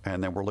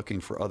 and then we're looking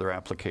for other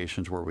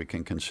applications where we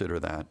can consider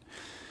that.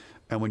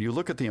 And when you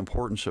look at the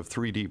importance of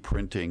 3D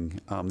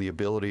printing, the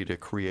ability to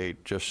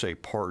create, just say,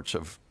 parts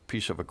of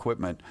piece of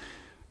equipment,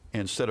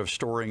 instead of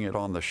storing it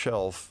on the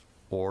shelf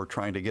or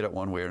trying to get it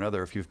one way or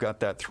another, if you've got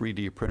that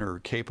 3D printer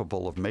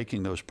capable of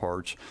making those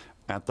parts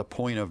at the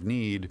point of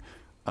need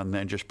and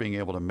then just being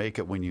able to make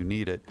it when you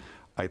need it,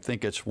 I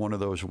think it's one of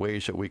those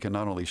ways that we can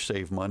not only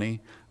save money,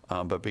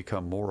 but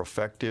become more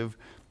effective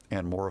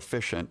and more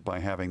efficient by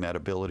having that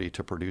ability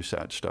to produce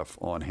that stuff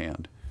on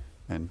hand.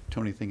 And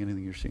Tony, think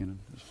anything you're seeing in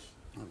this?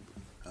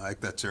 I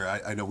like that,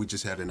 sir. I know we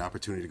just had an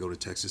opportunity to go to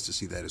Texas to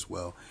see that as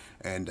well.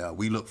 And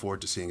we look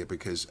forward to seeing it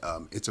because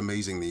it's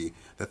amazing the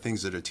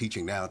things that are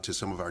teaching now to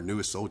some of our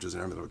newest soldiers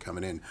and airmen that are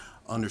coming in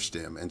under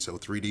STEM. And so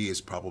 3D is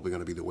probably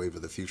going to be the wave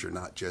of the future,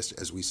 not just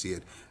as we see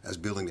it as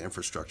building the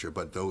infrastructure,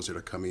 but those that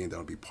are coming in that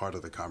will be part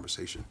of the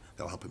conversation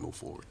that will help it move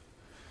forward.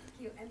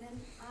 Thank you. And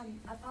then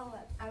a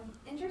follow-up. I'm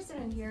interested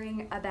in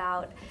hearing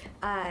about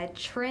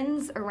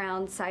trends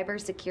around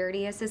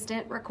cybersecurity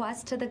assistant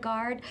requests to the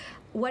Guard.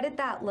 What did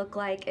that look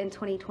like in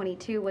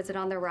 2022? Was it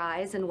on the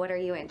rise? And what are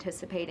you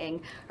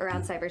anticipating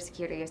around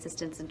cybersecurity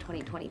assistance in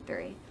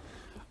 2023?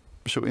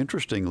 So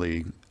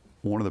interestingly,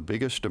 one of the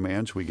biggest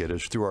demands we get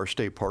is through our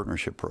state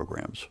partnership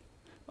programs.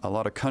 A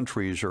lot of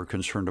countries are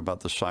concerned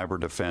about the cyber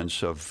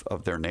defense of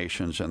their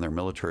nations and their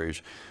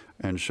militaries.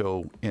 And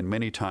so in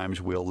many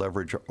times we'll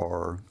leverage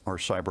our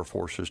cyber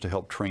forces to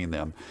help train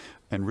them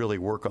and really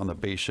work on the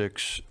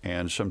basics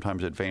and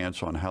sometimes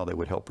advance on how they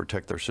would help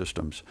protect their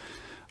systems.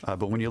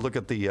 But when you look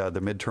at the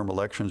midterm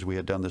elections, we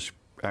had done this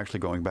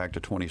actually going back to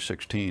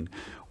 2016,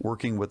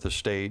 working with the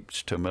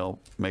states to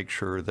make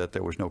sure that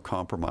there was no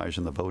compromise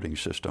in the voting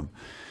system.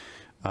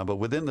 But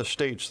within the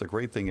states, the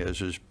great thing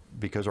is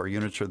because our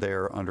units are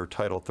there under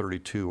Title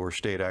 32 or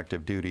state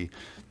active duty,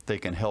 they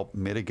can help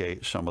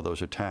mitigate some of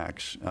those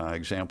attacks.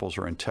 Examples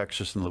are in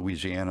Texas and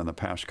Louisiana in the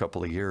past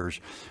couple of years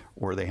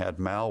where they had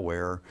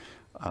malware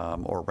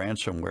or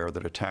ransomware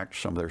that attacked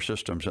some of their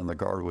systems, and the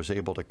Guard was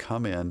able to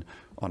come in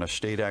on a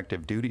state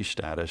active duty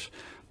status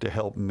to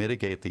help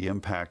mitigate the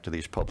impact of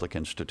these public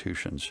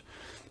institutions.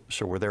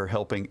 So we're there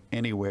helping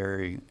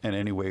anywhere and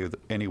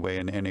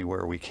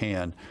anywhere we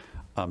can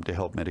to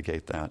help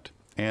mitigate that.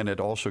 And it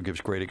also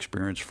gives great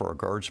experience for our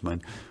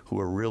guardsmen who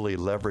are really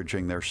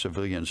leveraging their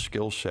civilian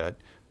skill set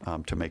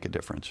to make a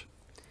difference.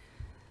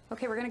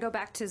 Okay, we're going to go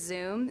back to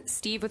Zoom.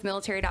 Steve with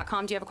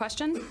military.com, do you have a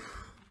question?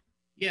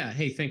 Yeah.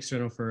 Hey, thanks,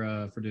 General,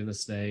 for doing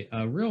this today.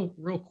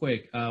 Real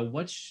quick,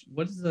 what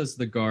does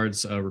the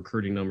Guards'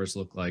 recruiting numbers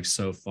look like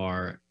so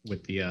far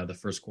with the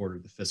first quarter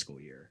of the fiscal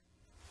year?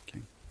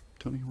 Okay,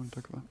 Tony, you want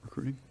to talk about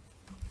recruiting?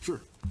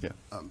 Sure. Yeah.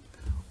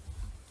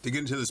 To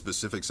get into the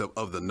specifics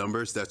of the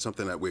numbers, that's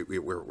something that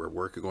we're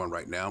working on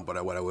right now. But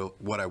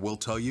what I will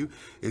tell you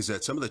is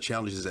that some of the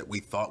challenges that we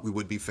thought we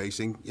would be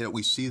facing,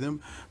 we see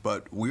them,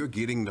 but we're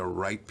getting the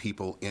right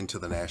people into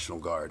the National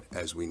Guard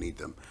as we need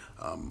them.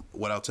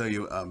 What I'll tell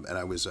you, and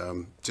I was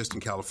just in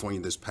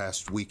California this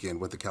past weekend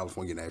with the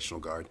California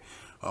National Guard.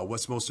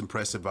 What's most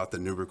impressive about the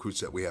new recruits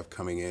that we have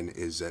coming in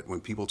is that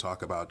when people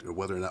talk about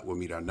whether or not we'll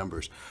meet our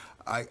numbers,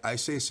 I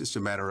say it's just a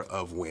matter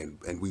of when,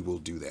 and we will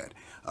do that.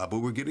 But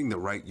we're getting the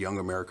right young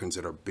Americans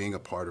that are being a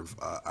part of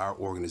our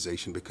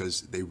organization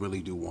because they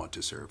really do want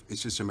to serve.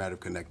 It's just a matter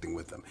of connecting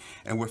with them,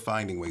 and we're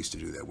finding ways to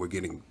do that. We're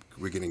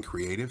getting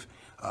creative,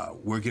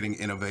 we're getting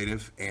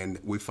innovative, and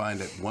we find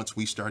that once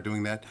we start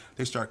doing that,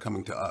 they start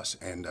coming to us.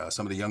 And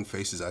some of the young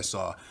faces I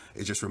saw,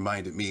 it just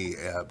reminded me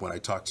when I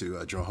talked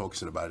to General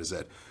Hokanson about it, is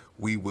that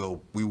we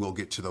will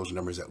get to those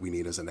numbers that we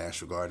need as a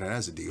National Guard and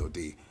as a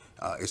DOD.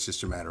 It's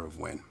just a matter of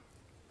when.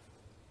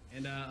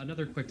 And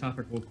another quick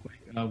topic real quick.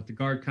 With the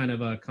Guard kind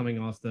of coming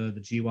off the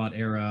GWOT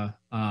era,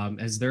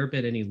 has there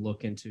been any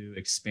look into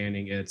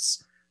expanding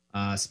its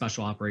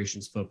special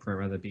operations footprint,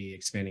 whether it be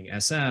expanding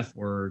SF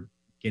or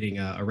getting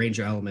a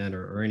Ranger element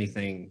or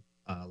anything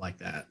like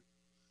that?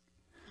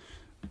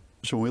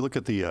 So when we look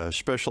at the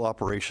Special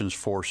Operations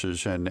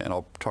Forces, and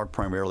I'll talk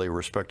primarily with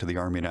respect to the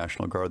Army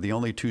National Guard, the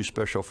only two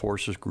Special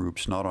Forces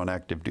groups not on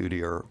active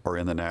duty are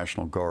in the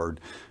National Guard,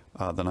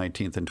 the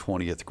 19th and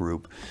 20th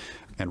group.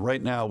 And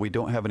right now, we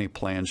don't have any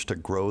plans to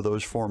grow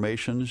those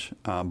formations,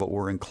 but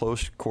we're in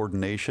close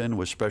coordination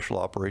with Special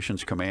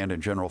Operations Command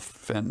and General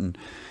Fenton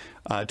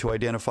to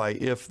identify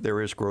if there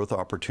is growth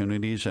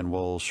opportunities, and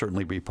we'll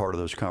certainly be part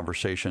of those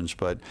conversations.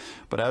 But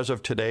as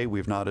of today,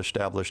 we've not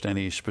established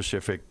any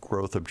specific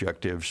growth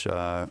objectives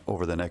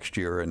over the next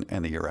year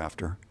and the year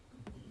after.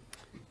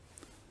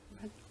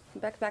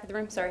 Back of the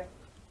room, sorry.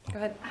 Go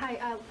ahead.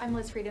 Hi, I'm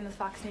Liz Frieden with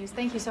Fox News.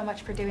 Thank you so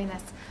much for doing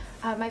this.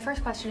 My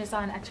first question is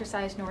on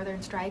Exercise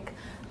Northern Strike.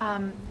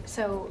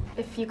 So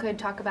if you could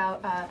talk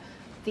about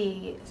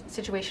the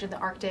situation in the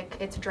Arctic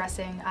it's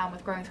addressing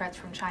with growing threats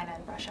from China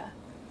and Russia.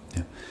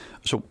 Yeah.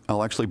 So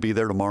I'll actually be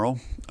there tomorrow.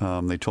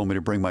 They told me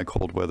to bring my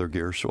cold weather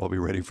gear, so I'll be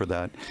ready for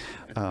that.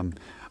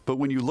 But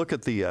when you look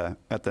at the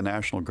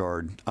National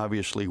Guard,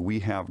 obviously we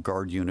have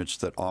Guard units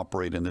that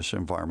operate in this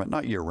environment,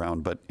 not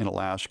year-round, but in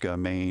Alaska,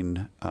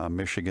 Maine,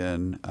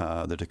 Michigan,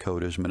 the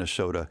Dakotas,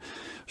 Minnesota.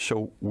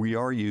 So we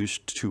are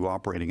used to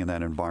operating in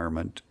that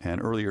environment.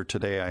 And earlier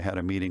today, I had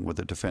a meeting with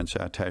the defense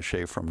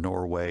attaché from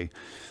Norway,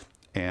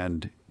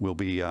 and we'll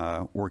be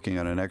working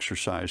on an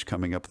exercise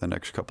coming up in the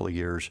next couple of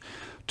years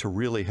to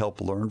really help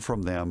learn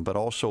from them, but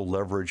also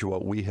leverage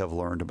what we have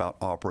learned about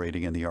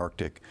operating in the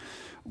Arctic.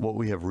 What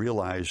we have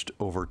realized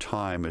over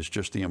time is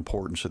just the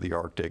importance of the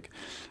Arctic.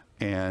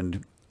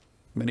 And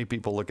many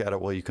people look at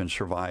it, well, you can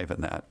survive in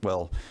that.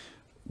 Well,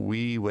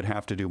 we would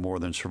have to do more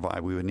than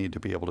survive. We would need to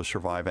be able to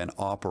survive and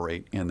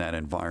operate in that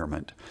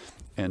environment.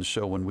 And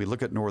so when we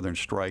look at Northern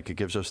Strike, it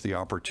gives us the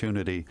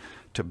opportunity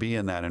to be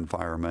in that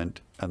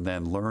environment and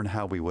then learn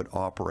how we would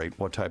operate,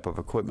 what type of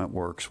equipment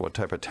works, what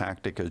type of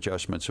tactic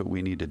adjustments that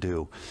we need to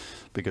do.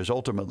 Because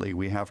ultimately,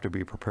 we have to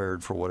be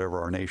prepared for whatever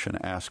our nation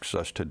asks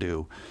us to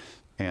do.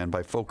 And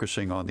by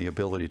focusing on the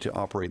ability to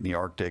operate in the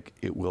Arctic,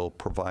 it will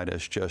provide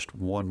us just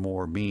one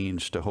more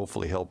means to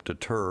hopefully help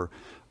deter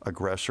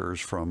aggressors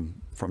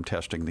from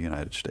testing the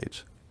United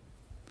States.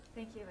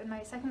 Thank you. And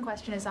my second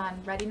question is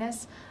on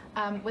readiness.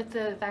 With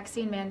the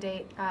vaccine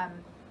mandate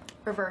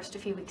reversed a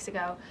few weeks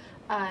ago,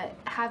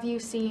 have you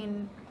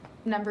seen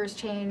numbers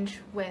change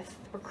with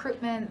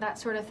recruitment, that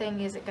sort of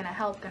thing? Is it going to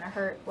help, going to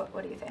hurt?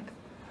 What do you think?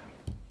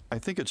 I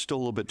think it's still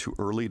a little bit too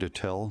early to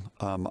tell.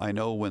 I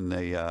know when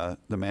the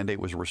mandate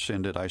was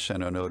rescinded, I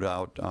sent a note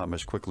out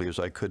as quickly as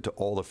I could to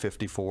all the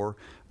 54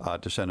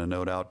 to send a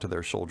note out to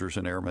their soldiers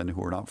and airmen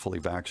who are not fully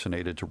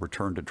vaccinated to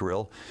return to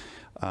drill.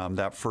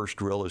 That first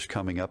drill is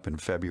coming up in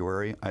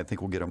February. I think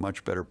we'll get a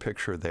much better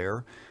picture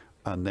there.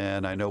 And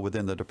then I know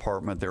within the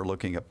department, they're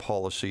looking at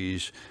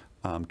policies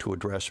to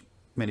address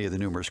many of the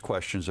numerous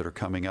questions that are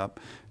coming up.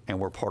 And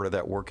we're part of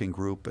that working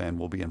group, and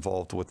we'll be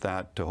involved with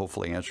that to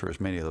hopefully answer as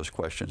many of those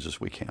questions as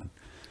we can.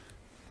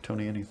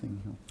 Tony,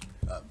 anything?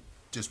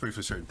 Just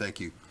briefly, sir, thank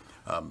you.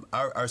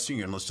 Our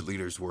senior enlisted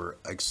leaders were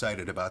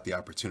excited about the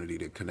opportunity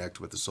to connect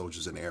with the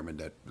soldiers and airmen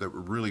that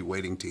were really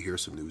waiting to hear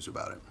some news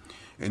about it.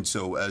 And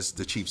so, as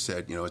the chief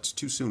said, it's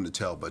too soon to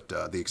tell, but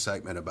the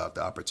excitement about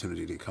the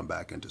opportunity to come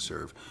back and to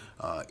serve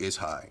is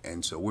high.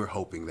 And so we're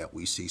hoping that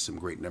we see some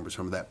great numbers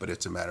from that, but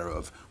it's a matter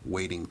of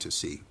waiting to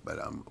see. But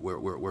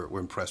we're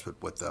impressed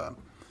with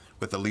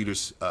with the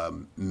leaders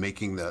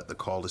making the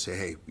call to say,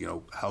 hey, you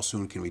know, how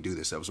soon can we do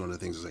this? That was one of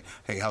the things. Like,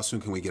 hey, how soon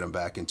can we get them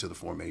back into the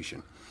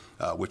formation?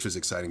 Which was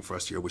exciting for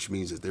us here, which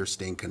means that they're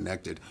staying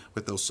connected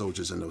with those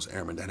soldiers and those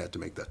airmen that had to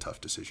make that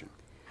tough decision.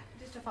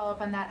 Just to follow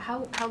up on that,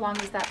 how long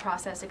is that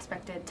process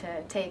expected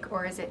to take,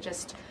 or is it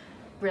just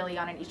really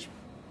on an each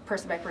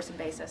person-by-person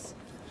basis?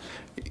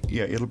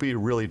 Yeah, it'll be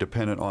really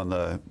dependent on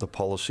the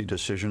policy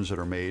decisions that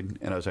are made.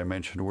 And as I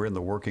mentioned, we're in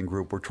the working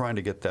group. We're trying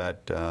to get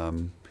that,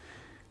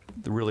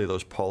 really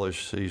those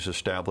policies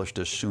established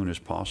as soon as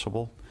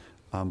possible.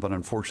 But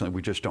unfortunately,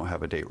 we just don't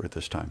have a date at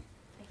this time.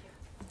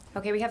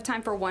 Okay, we have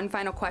time for one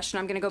final question.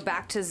 I'm going to go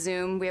back to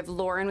Zoom. We have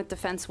Lauren with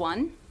Defense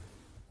One.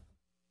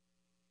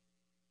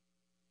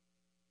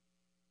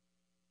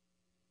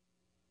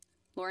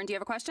 Lauren, do you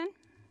have a question?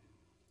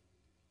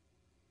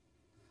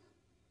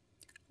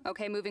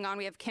 Okay, moving on,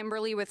 we have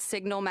Kimberly with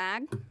Signal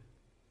Mag.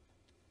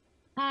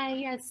 Hi,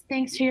 yes,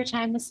 thanks for your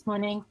time this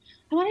morning.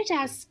 I wanted to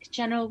ask,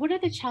 General, what are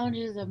the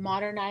challenges of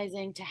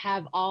modernizing to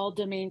have all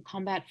domain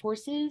combat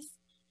forces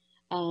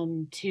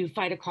to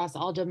fight across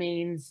all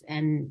domains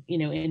and, you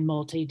know, in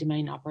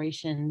multi-domain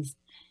operations?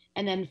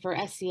 And then for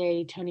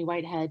SCA, Tony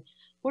Whitehead,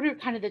 what are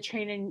kind of the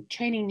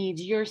training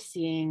needs you're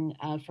seeing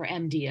for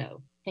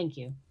MDO? Thank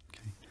you.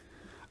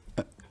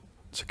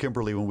 So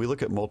Kimberly, when we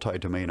look at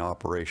multi-domain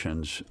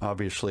operations,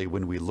 obviously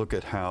when we look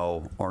at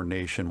how our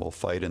nation will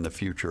fight in the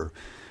future,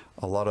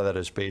 a lot of that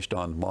is based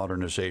on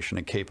modernization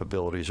and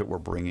capabilities that we're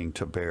bringing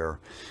to bear.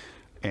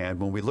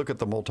 And when we look at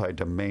the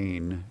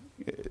multi-domain,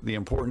 the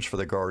importance for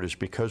the Guard is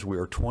because we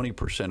are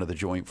 20% of the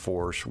joint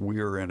force,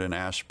 we're in an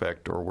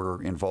aspect or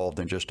we're involved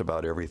in just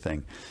about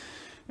everything.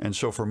 And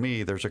so for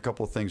me, there's a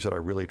couple of things that I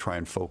really try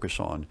and focus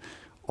on.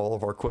 All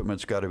of our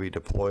equipment's got to be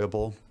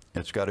deployable,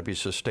 it's got to be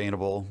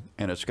sustainable,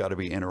 and it's got to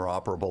be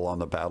interoperable on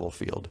the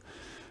battlefield.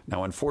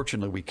 Now,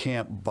 unfortunately, we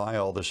can't buy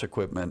all this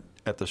equipment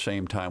at the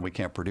same time. We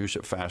can't produce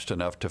it fast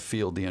enough to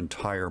field the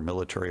entire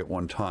military at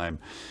one time.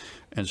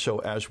 And so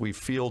as we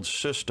field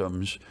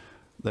systems,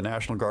 the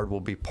National Guard will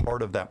be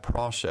part of that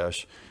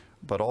process,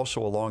 but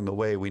also along the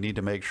way, we need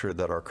to make sure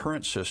that our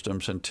current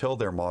systems, until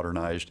they're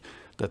modernized,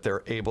 that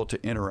they're able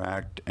to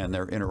interact and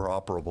they're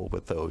interoperable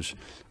with those.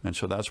 And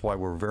so that's why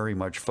we're very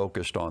much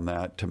focused on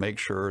that, to make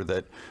sure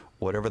that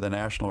whatever the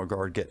National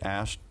Guard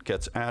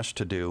gets asked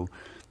to do,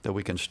 that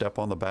we can step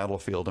on the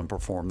battlefield and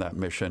perform that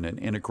mission and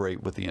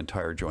integrate with the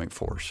entire joint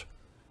force.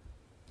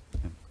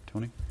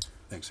 Tony?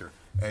 Thanks, sir.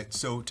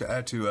 So to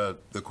add to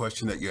the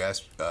question that you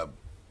asked,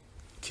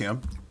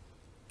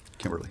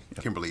 Kimberly.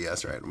 Yep. Kimberly,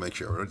 yes, right. I'll make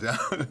sure I wrote it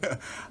down.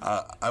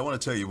 I want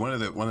to tell you, one of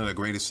the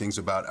greatest things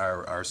about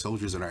our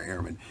soldiers and our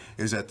airmen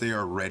is that they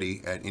are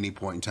ready at any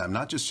point in time,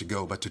 not just to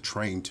go, but to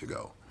train to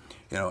go.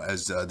 You know,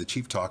 as the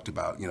chief talked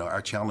about, you know,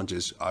 our challenge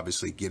is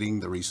obviously getting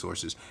the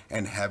resources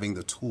and having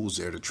the tools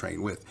there to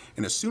train with.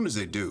 And as soon as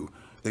they do,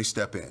 they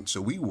step in.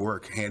 So we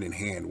work hand in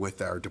hand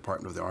with our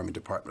Department of the Army,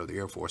 Department of the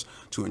Air Force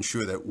to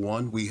ensure that,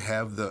 one, we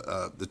have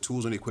the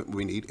tools and equipment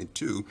we need, and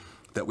two,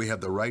 that we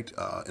have the right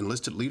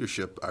enlisted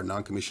leadership, our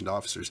non-commissioned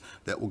officers,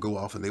 that will go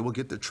off and they will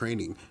get the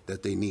training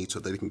that they need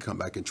so that they can come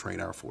back and train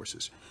our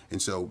forces.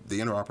 And so the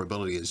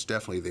interoperability is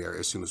definitely there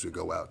as soon as we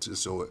go out. And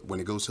so when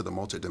it goes to the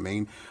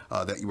multi-domain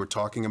that you were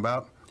talking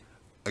about,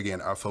 again,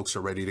 our folks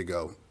are ready to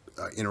go.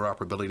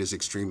 Interoperability is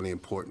extremely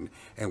important,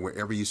 and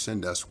wherever you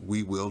send us,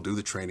 we will do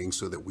the training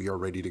so that we are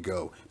ready to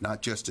go,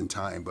 not just in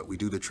time, but we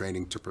do the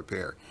training to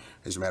prepare.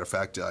 As a matter of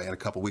fact, in a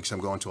couple weeks, I'm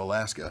going to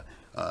Alaska.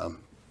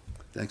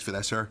 Thanks for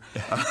that, sir.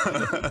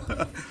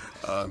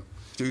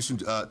 Do some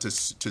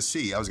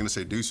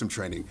do some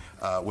training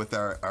with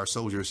our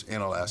soldiers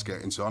in Alaska,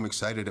 and so I'm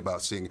excited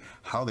about seeing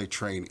how they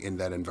train in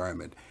that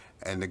environment.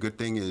 And the good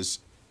thing is,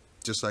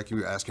 just like you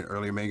were asking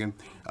earlier, Megan,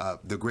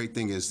 the great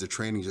thing is the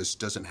training just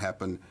doesn't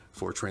happen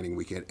for a training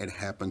weekend. It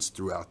happens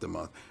throughout the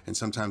month. And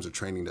sometimes a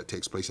training that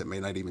takes place that may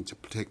not even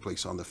take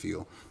place on the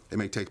field. It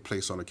may take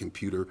place on a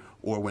computer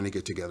or when they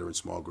get together in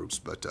small groups.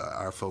 But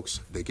our folks,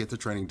 they get the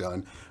training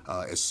done.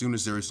 As soon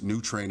as there's new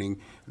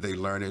training, they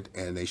learn it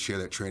and they share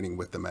that training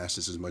with the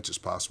masses as much as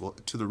possible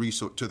to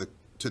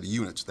the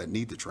units that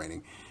need the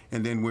training.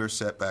 And then we're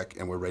set back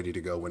and we're ready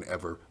to go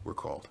whenever we're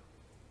called.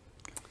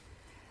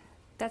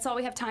 That's all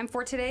we have time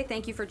for today.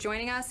 Thank you for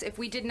joining us. If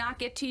we did not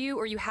get to you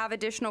or you have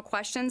additional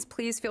questions,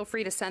 please feel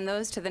free to send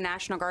those to the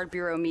National Guard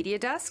Bureau Media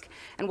Desk,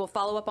 and we'll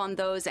follow up on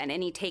those and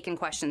any taken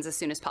questions as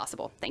soon as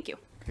possible. Thank you.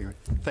 Okay,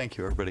 thank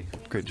you, everybody.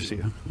 Great to see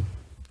you.